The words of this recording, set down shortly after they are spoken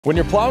When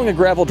you're plowing a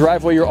gravel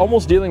driveway, you're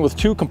almost dealing with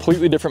two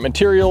completely different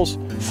materials,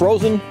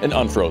 frozen and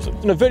unfrozen.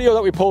 In a video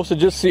that we posted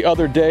just the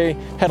other day,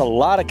 had a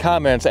lot of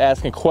comments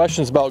asking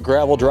questions about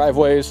gravel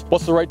driveways.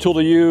 What's the right tool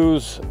to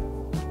use?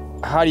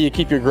 How do you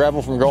keep your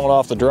gravel from going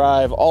off the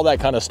drive? All that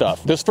kind of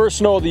stuff. This first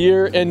snow of the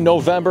year in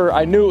November,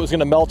 I knew it was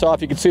gonna melt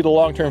off. You can see the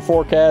long-term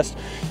forecast.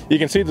 You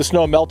can see the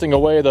snow melting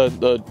away.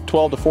 The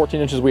 12 to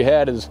 14 inches we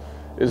had is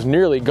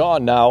nearly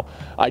gone now.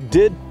 I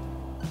did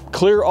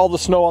clear all the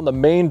snow on the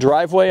main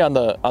driveway, on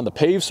the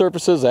paved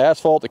surfaces, the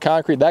asphalt, the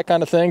concrete, that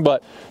kind of thing,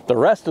 but the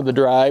rest of the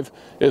drive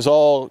is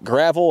all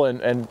gravel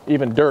and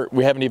even dirt.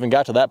 We haven't even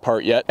got to that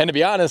part yet. And to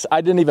be honest,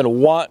 I didn't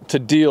even want to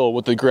deal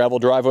with the gravel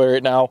driveway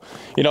right now.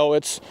 You know,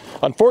 it's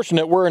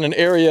unfortunate we're in an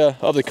area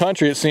of the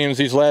country, it seems,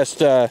 these last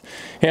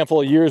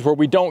handful of years where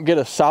we don't get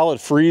a solid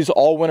freeze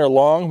all winter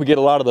long. We get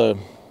a lot of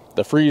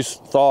the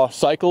freeze-thaw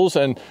cycles,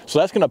 and so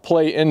that's gonna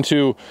play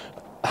into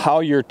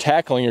how you're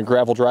tackling your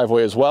gravel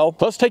driveway as well.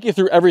 So let's take you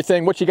through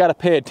everything, what you got to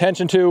pay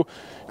attention to.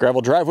 Gravel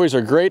driveways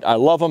are great. I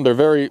love them. They're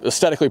very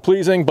aesthetically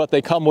pleasing, but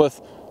they come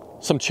with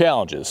some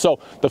challenges. So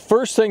the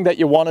first thing that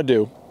you want to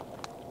do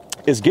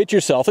is get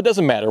yourself, it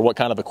doesn't matter what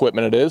kind of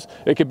equipment it is.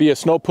 It could be a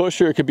snow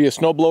pusher, it could be a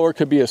snow blower, it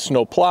could be a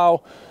snow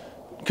plow,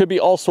 it could be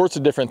all sorts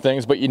of different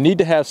things, but you need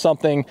to have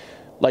something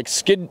like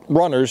skid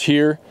runners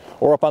here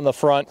or up on the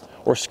front,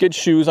 or skid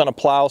shoes on a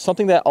plow,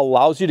 something that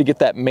allows you to get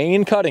that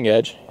main cutting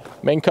edge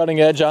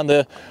on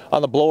the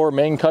blower,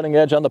 main cutting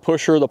edge on the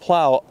pusher or the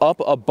plow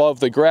up above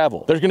the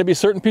gravel. There's gonna be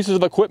certain pieces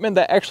of equipment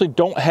that actually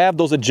don't have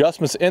those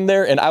adjustments in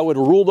there, and I would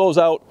rule those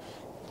out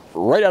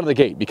right out of the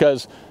gate,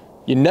 because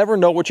you never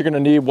know what you're gonna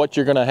need, what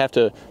you're gonna have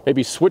to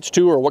maybe switch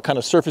to, or what kind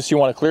of surface you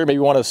wanna clear. Maybe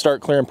you wanna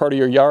start clearing part of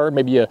your yard.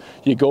 Maybe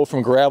you go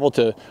from gravel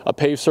to a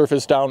paved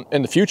surface down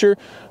in the future.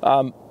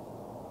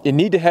 You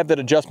need to have that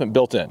adjustment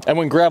built in. And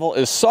when gravel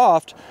is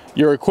soft,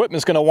 your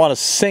equipment's gonna wanna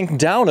sink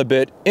down a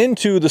bit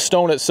into the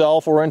stone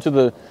itself, or into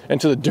the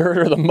dirt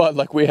or the mud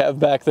like we have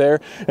back there.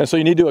 And so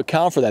you need to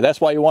account for that.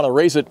 That's why you wanna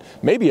raise it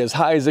maybe as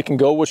high as it can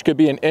go, which could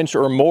be an inch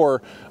or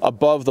more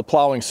above the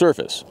plowing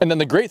surface. And then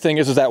the great thing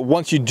is that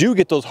once you do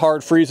get those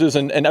hard freezes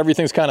and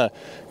everything's kind of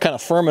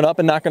firming up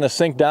and not gonna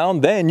sink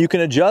down, then you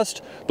can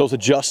adjust those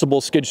adjustable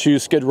skid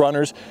shoes, skid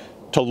runners,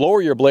 to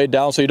lower your blade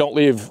down so you don't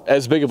leave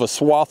as big of a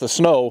swath of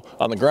snow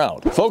on the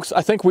ground. Folks,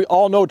 I think we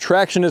all know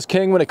traction is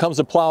king when it comes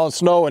to plowing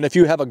snow, and if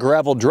you have a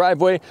gravel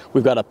driveway,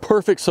 we've got a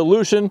perfect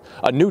solution,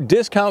 a new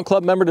discount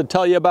club member to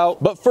tell you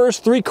about. But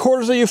first,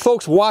 3/4 of you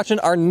folks watching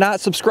are not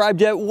subscribed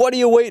yet. What are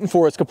you waiting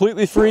for? It's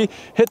completely free.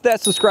 Hit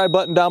that subscribe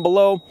button down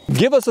below.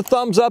 Give us a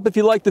thumbs up if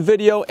you like the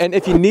video, and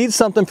if you need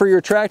something for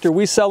your tractor,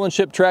 we sell and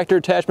ship tractor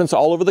attachments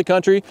all over the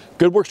country,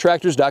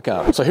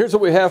 goodworkstractors.com. So here's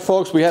what we have,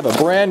 folks. We have a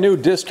brand new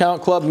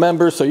discount club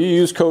member, so you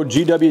use code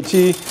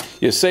GWT,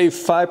 you save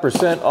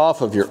 5%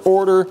 off of your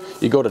order.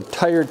 You go to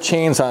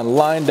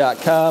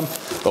tirechains.online.com,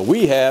 but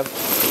we have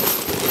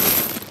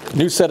a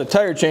new set of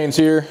tire chains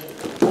here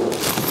to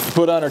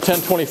put on our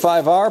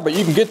 1025R, but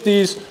you can get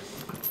these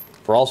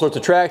for all sorts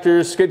of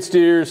tractors, skid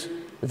steers,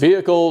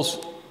 vehicles,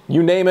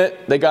 you name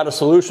it, they got a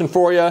solution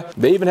for you.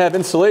 They even have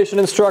installation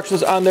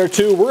instructions on there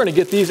too. We're gonna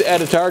get these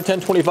added to our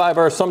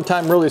 1025R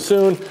sometime really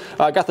soon.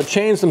 Got the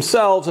chains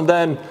themselves, and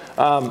then,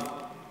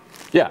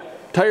 yeah,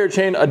 tire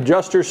chain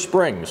adjuster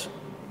springs.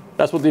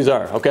 That's what these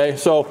are, okay?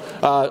 So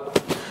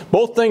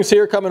both things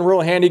here come in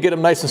real handy, get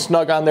them nice and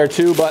snug on there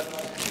too, but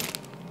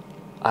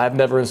I've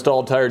never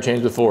installed tire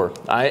chains before.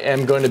 I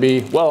am going to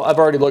be, well, I've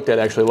already looked at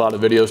actually a lot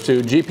of videos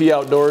too. GP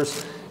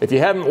Outdoors, if you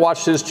haven't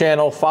watched his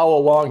channel, follow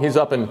along. He's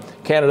up in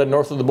Canada,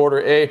 north of the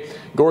border.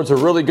 Gord's a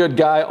really good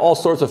guy, all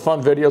sorts of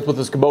fun videos with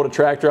his Kubota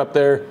tractor up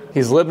there.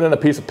 He's living in a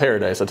piece of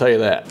paradise, I'll tell you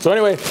that. So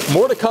anyway,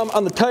 more to come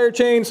on the tire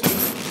chains.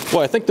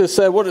 Well, I think this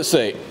said, what did it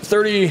say?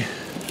 30,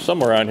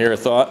 somewhere on here I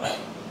thought.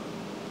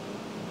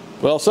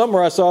 Well,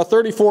 somewhere I saw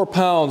 34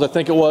 pounds, I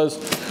think it was,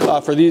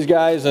 for these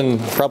guys,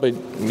 and probably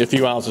a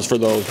few ounces for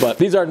those. But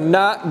these are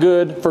not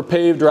good for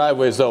paved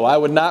driveways though. I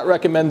would not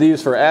recommend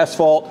these for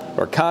asphalt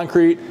or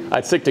concrete.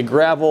 I'd stick to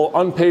gravel,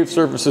 unpaved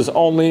surfaces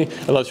only,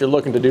 unless you're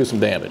looking to do some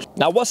damage.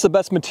 Now, what's the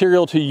best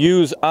material to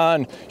use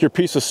on your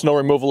piece of snow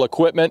removal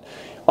equipment?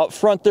 Up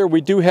front there,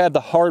 we do have the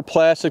hard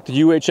plastic,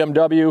 the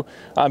UHMW.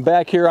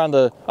 Back here on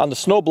the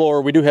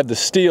snowblower, we do have the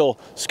steel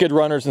skid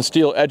runners and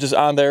steel edges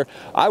on there.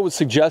 I would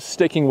suggest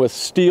sticking with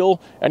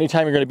steel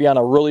anytime you're going to be on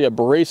a really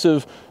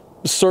abrasive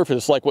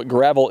surface like what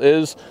gravel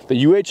is.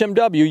 The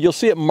UHMW, you'll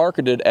see it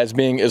marketed as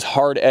being as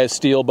hard as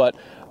steel, but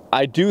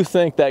I do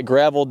think that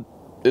gravel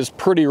is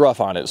pretty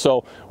rough on it.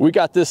 So we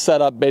got this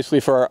set up basically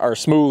for our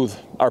smooth,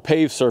 our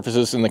paved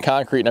surfaces and the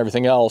concrete and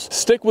everything else.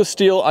 Stick with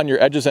steel on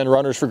your edges and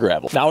runners for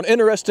gravel. Now, an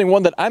interesting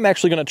one that I'm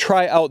actually gonna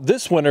try out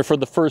this winter for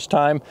the first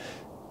time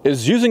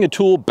is using a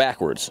tool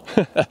backwards.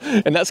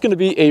 And that's gonna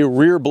be a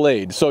rear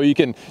blade. So you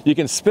can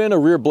spin a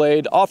rear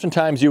blade.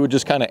 Oftentimes you would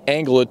just kind of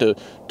angle it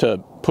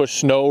to push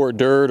snow or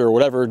dirt or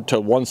whatever to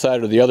one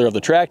side or the other of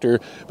the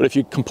tractor. But if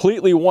you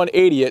completely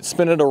 180 it,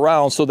 spin it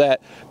around so that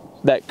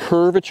that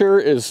curvature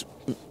is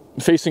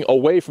facing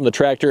away from the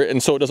tractor,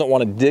 and so it doesn't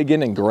want to dig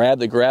in and grab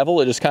the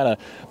gravel. It just kind of,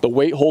 the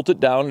weight holds it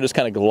down and just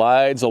kind of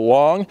glides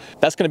along.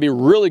 That's going to be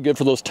really good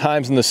for those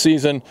times in the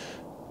season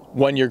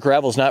when your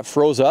gravel's not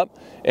froze up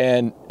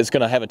and it's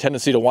going to have a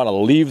tendency to want to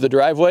leave the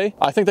driveway.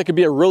 I think that could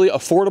be a really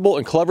affordable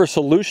and clever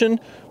solution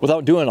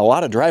without doing a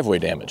lot of driveway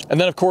damage.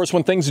 And then of course,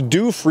 when things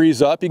do freeze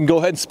up, you can go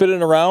ahead and spin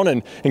it around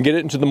and get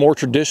it into the more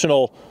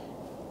traditional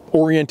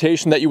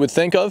orientation that you would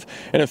think of.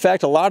 And in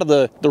fact, a lot of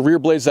the rear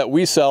blades that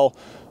we sell,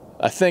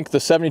 I think the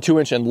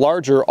 72-inch and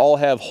larger all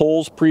have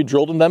holes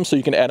pre-drilled in them, so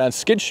you can add on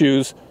skid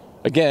shoes,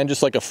 again,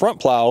 just like a front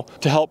plow,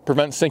 to help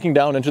prevent sinking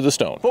down into the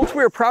stone. Folks,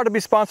 we are proud to be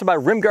sponsored by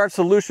Rim Guard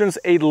Solutions,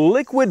 a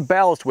liquid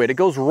ballast weight. It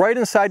goes right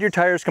inside your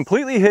tires,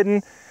 completely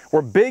hidden.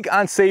 We're big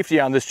on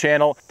safety on this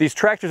channel. These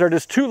tractors are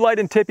just too light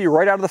and tippy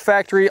right out of the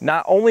factory.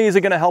 Not only is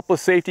it going to help with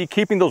safety,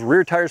 keeping those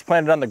rear tires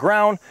planted on the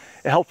ground,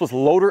 it helps with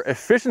loader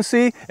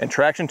efficiency and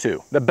traction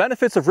too. The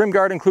benefits of Rim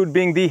Guard include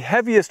being the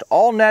heaviest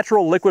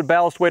all-natural liquid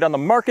ballast weight on the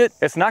market.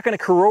 It's not going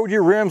to corrode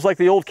your rims like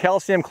the old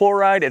calcium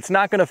chloride. It's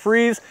not going to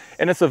freeze,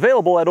 and it's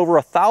available at over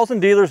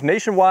 1,000 dealers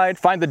nationwide.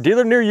 Find the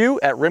dealer near you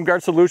at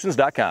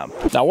rimguardsolutions.com.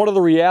 Now, one of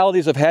the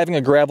realities of having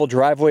a gravel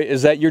driveway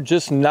is that you're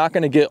just not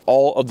going to get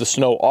all of the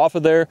snow off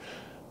of there.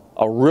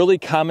 A really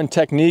common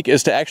technique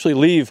is to actually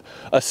leave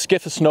a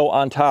skiff of snow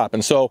on top.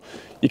 And so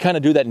you kind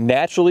of do that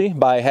naturally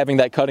by having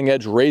that cutting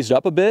edge raised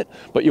up a bit,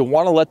 but you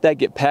want to let that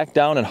get packed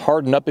down and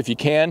harden up if you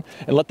can,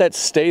 and let that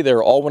stay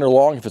there all winter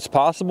long if it's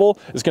possible.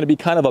 It's going to be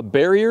kind of a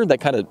barrier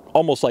that kind of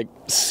almost like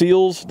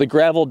seals the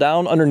gravel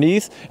down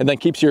underneath and then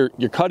keeps your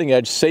cutting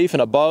edge safe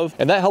and above,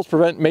 and that helps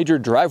prevent major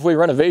driveway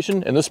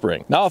renovation in the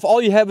spring. Now, if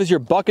all you have is your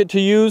bucket to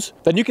use,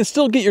 then you can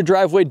still get your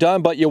driveway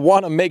done, but you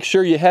want to make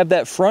sure you have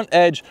that front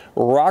edge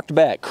rocked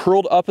back,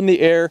 curled up in the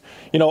air.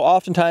 You know,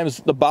 oftentimes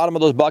the bottom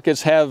of those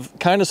buckets have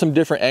kind of some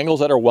different angles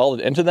that are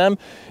welded into them,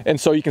 and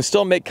so you can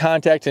still make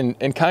contact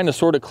and kind of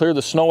sort of clear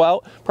the snow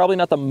out. Probably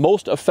not the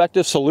most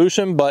effective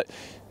solution, but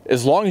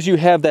as long as you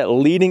have that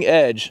leading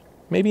edge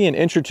maybe an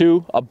inch or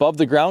two above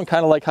the ground,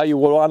 kind of like how you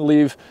would want to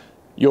leave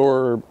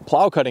your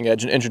plow cutting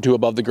edge an inch or two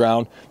above the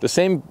ground, the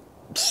same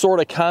sort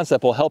of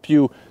concept will help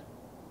you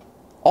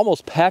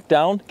almost pack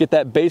down, get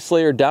that base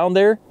layer down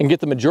there, and get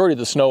the majority of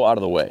the snow out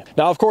of the way.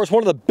 Now, of course,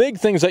 one of the big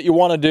things that you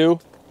want to do,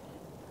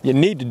 you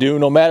need to do,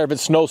 no matter if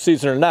it's snow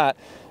season or not,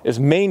 is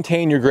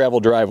maintain your gravel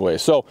driveway.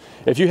 So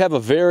if you have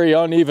a very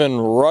uneven,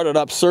 rutted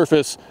up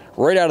surface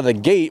right out of the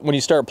gate when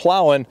you start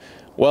plowing,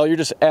 well, you're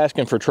just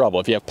asking for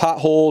trouble. If you have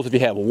potholes, if you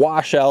have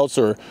washouts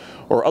or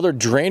other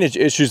drainage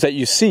issues that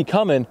you see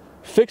coming,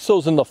 fix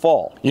those in the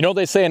fall. You know,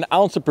 they say an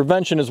ounce of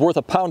prevention is worth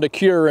a pound of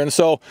cure, and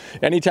so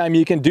anytime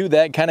you can do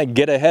that, kind of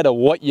get ahead of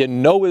what you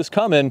know is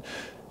coming,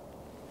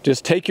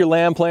 just take your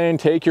land plane,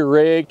 take your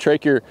rake,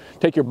 take your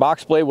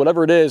box blade,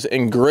 whatever it is,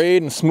 and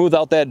grade and smooth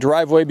out that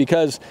driveway,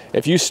 because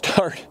if you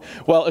start,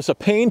 well, it's a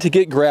pain to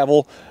get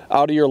gravel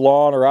out of your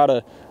lawn or out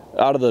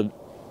of the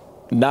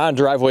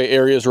non-driveway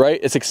areas, right?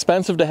 It's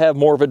expensive to have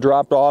more of it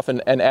dropped off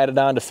and added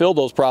on to fill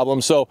those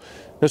problems. So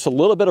there's a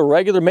little bit of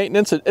regular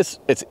maintenance.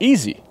 It's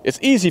easy. It's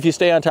easy if you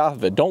stay on top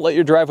of it. Don't let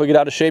your driveway get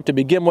out of shape to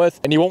begin with,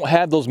 and you won't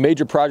have those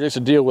major projects to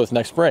deal with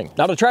next spring.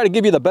 Now, to try to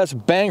give you the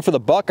best bang for the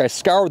buck, I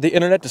scoured the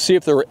internet to see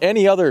if there were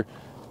any other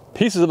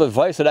pieces of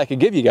advice that I could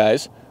give you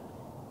guys,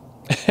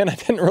 and I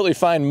didn't really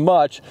find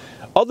much,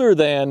 other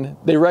than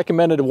they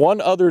recommended one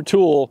other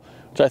tool,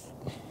 which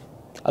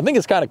I think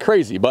it's kind of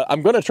crazy, but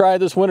I'm going to try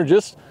this winter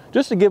just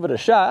to give it a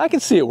shot. I can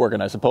see it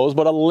working, I suppose,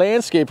 but a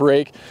landscape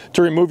rake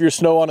to remove your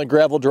snow on a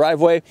gravel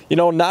driveway. You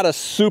know, not a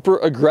super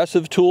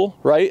aggressive tool,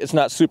 right? It's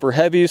not super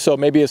heavy, so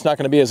maybe it's not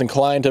going to be as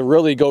inclined to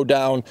really go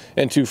down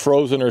into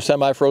frozen or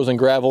semi-frozen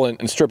gravel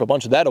and strip a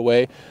bunch of that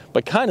away,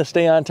 but kind of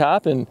stay on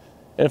top, and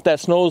if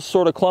that snow is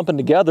sort of clumping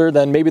together,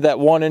 then maybe that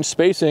 1-inch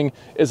spacing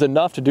is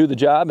enough to do the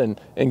job and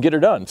get her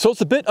done. So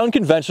it's a bit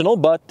unconventional,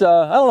 but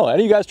I don't know,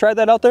 any of you guys tried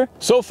that out there?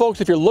 So folks,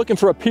 if you're looking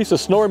for a piece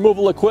of snow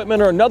removal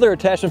equipment or another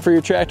attachment for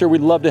your tractor,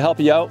 we'd love to help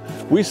you out.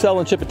 We sell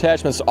and ship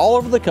attachments all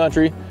over the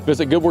country.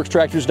 Visit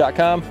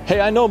goodworkstractors.com.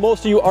 Hey, I know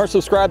most of you aren't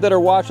subscribed that are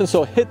watching,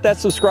 so hit that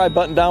subscribe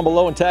button down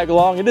below and tag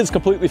along. It is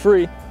completely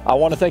free. I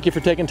want to thank you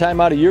for taking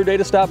time out of your day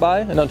to stop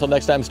by, and until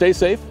next time, stay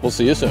safe. We'll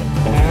see you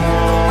soon.